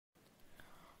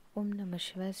Om Namah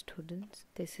Shivaya students,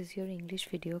 this is your English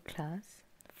video class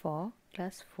for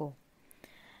class 4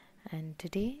 and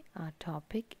today our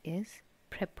topic is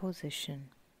preposition.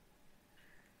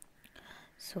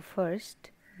 So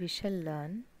first we shall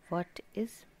learn what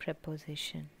is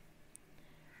preposition.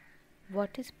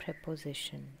 What is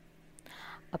preposition?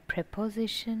 A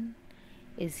preposition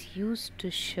is used to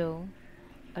show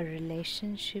a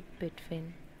relationship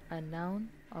between a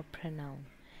noun or pronoun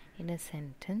in a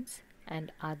sentence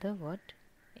and other word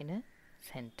in the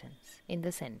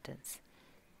sentence.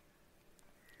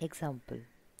 Example: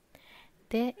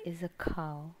 there is a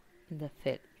cow in the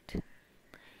field.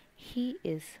 He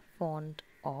is fond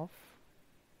of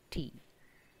tea.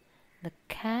 The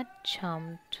cat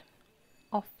jumped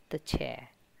off the chair.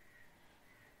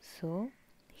 So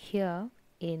here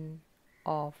in,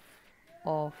 of,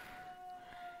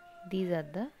 these are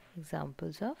the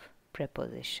examples of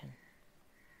prepositions.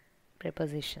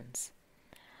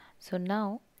 So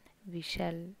now we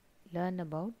shall learn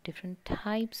about different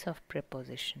types of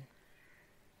preposition.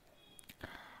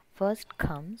 First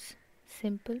comes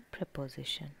simple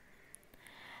preposition.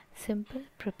 Simple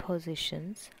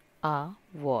prepositions are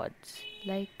words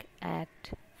like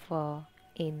at, for,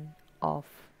 in, of,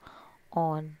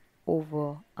 on,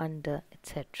 over, under,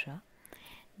 etc.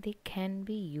 They can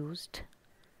be used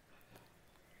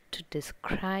to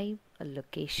describe a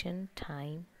location,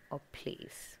 time, or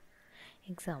place.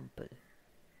 Example: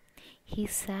 he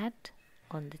sat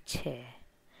on the chair.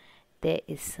 There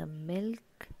is some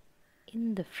milk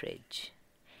in the fridge.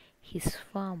 He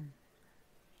swam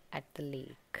at the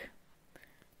lake.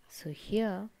 So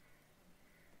here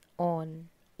on,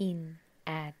 in,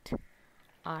 at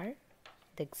are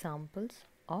the examples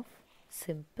of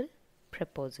simple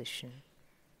preposition.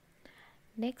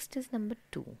 Next is number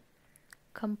 2,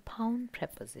 compound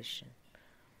preposition.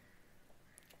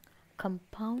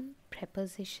 Compound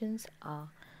prepositions are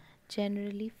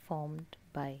generally formed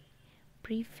by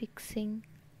prefixing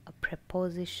a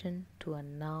preposition to a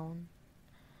noun,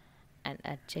 an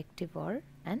adjective, or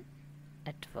an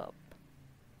adverb.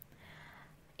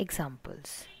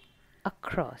 Examples: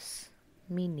 across,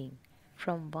 meaning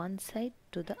from one side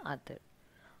to the other.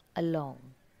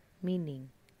 Along, meaning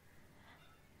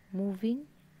moving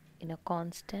in a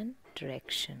constant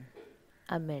direction.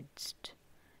 Amidst,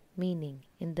 meaning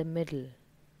in the middle.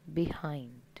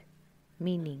 Behind,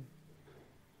 meaning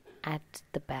at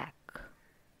the back.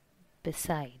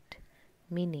 Beside,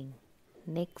 meaning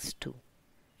next to.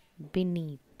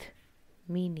 Beneath,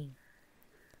 meaning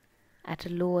at a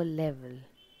lower level.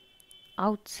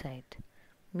 Outside,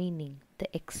 meaning the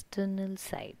external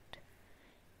side.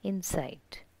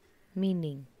 Inside,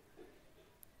 meaning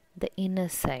the inner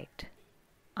side.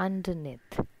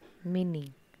 Underneath,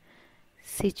 meaning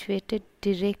situated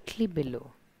directly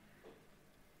below.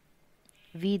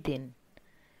 Within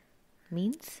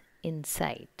means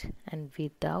inside, and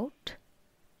without,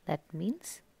 that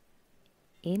means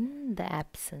in the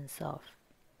absence of.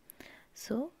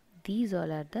 So these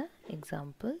all are the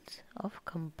examples of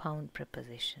compound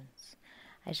prepositions.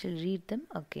 I shall read them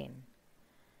again: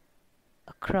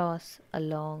 across,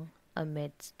 along,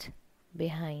 amidst,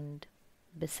 behind,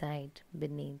 beside,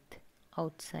 beneath,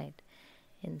 outside,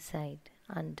 inside,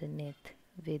 underneath,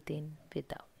 within,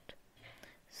 without.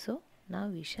 So now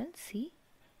we shall see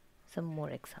some more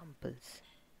examples.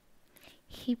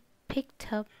 He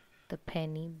picked up the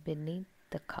penny beneath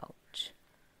the couch.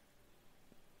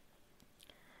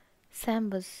 Sam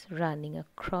was running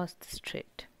across the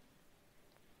street.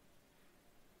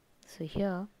 So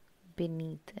here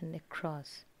beneath and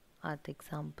across are the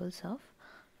examples of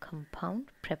compound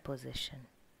preposition.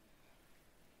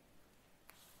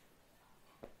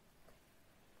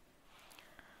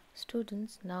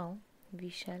 Students, now we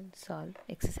shall solve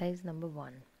exercise number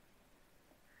 1.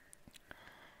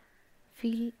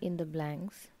 Fill in the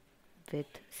blanks with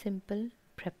simple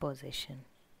preposition.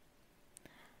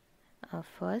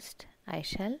 First, I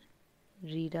shall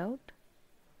read out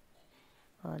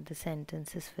the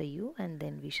sentences for you, and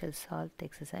then we shall solve the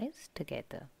exercise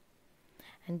together.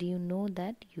 And you know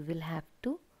that you will have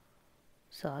to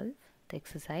solve the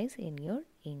exercise in your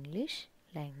English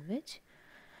language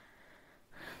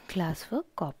classwork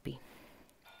copy.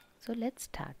 So let's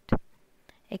start.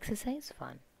 Exercise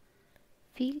 1.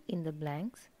 Fill in the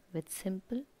blanks with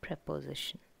simple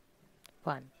preposition.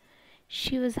 1.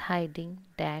 She was hiding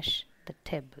dash the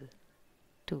table.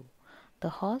 2. The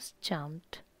horse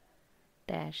jumped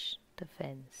dash the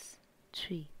fence.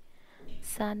 3.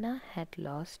 Sana had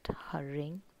lost her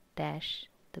ring dash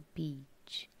the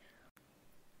beach.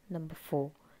 Number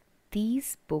 4.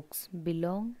 These books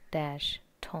belong dash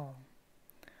Tom.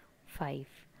 5.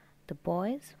 The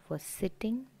boys were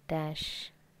sitting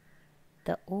dash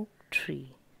the oak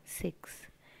tree. 6.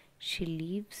 She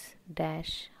leaves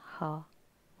dash her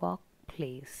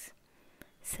workplace.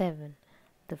 7.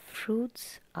 The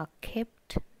fruits are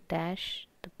kept dash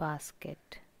the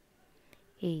basket.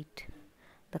 8.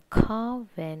 The car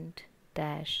went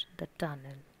dash the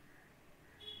tunnel.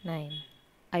 9.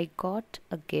 I got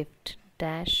a gift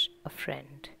dash a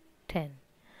friend. 10.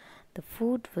 The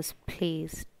food was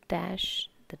placed dash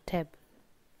the table.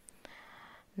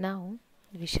 Now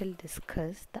we shall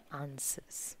discuss the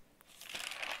answers.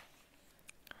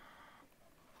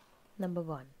 Number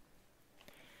 1.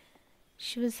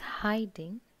 She was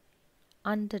hiding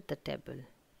under the table.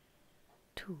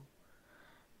 2.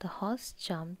 The horse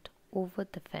jumped over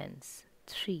the fence.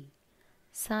 3.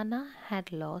 Sana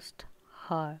had lost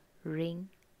her ring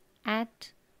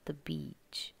at the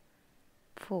beach.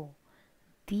 4.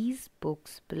 These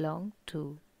books belong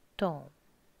to Tom.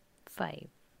 5.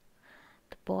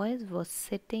 The boy was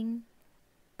sitting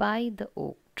by the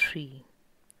oak tree.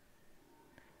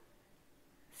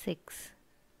 6.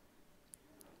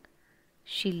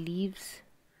 She lives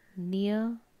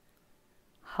near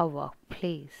her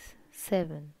workplace.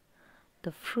 7.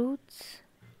 The fruits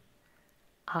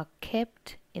are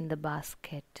kept in the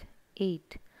basket.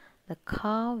 8. The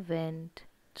car went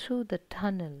through the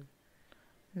tunnel.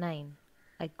 9.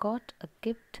 I got a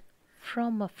gift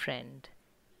from a friend.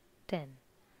 10.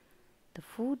 The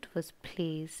food was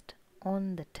placed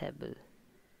on the table.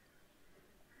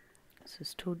 So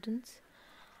students,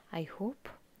 I hope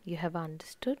you have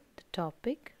understood the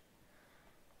topic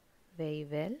very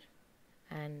well,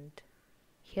 and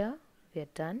here we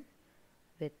are done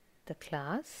with the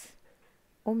class.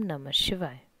 Om Namah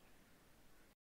Shivaya.